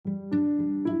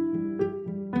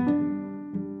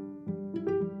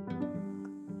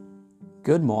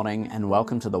Good morning and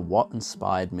welcome to the What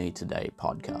Inspired Me Today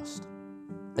podcast,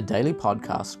 a daily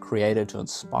podcast created to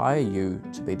inspire you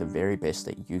to be the very best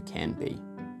that you can be.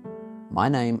 My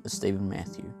name is Stephen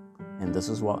Matthew, and this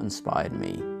is what inspired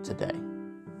me today.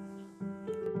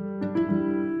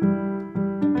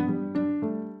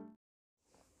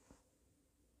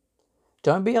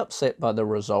 Don't be upset by the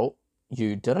result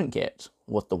you didn't get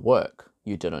with the work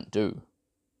you didn't do.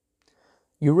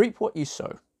 You reap what you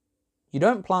sow. You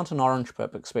don't plant an orange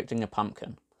pip expecting a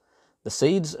pumpkin. The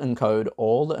seeds encode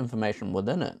all the information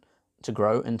within it to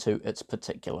grow into its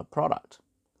particular product.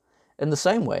 In the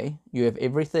same way, you have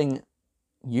everything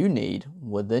you need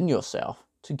within yourself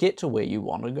to get to where you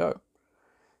want to go.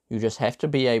 You just have to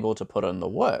be able to put in the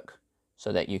work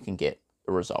so that you can get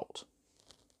the result.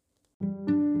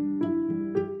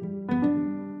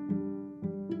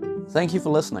 Thank you for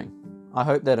listening. I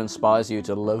hope that inspires you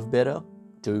to live better,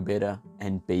 do better,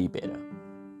 and be better.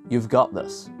 You've got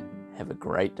this. Have a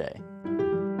great day.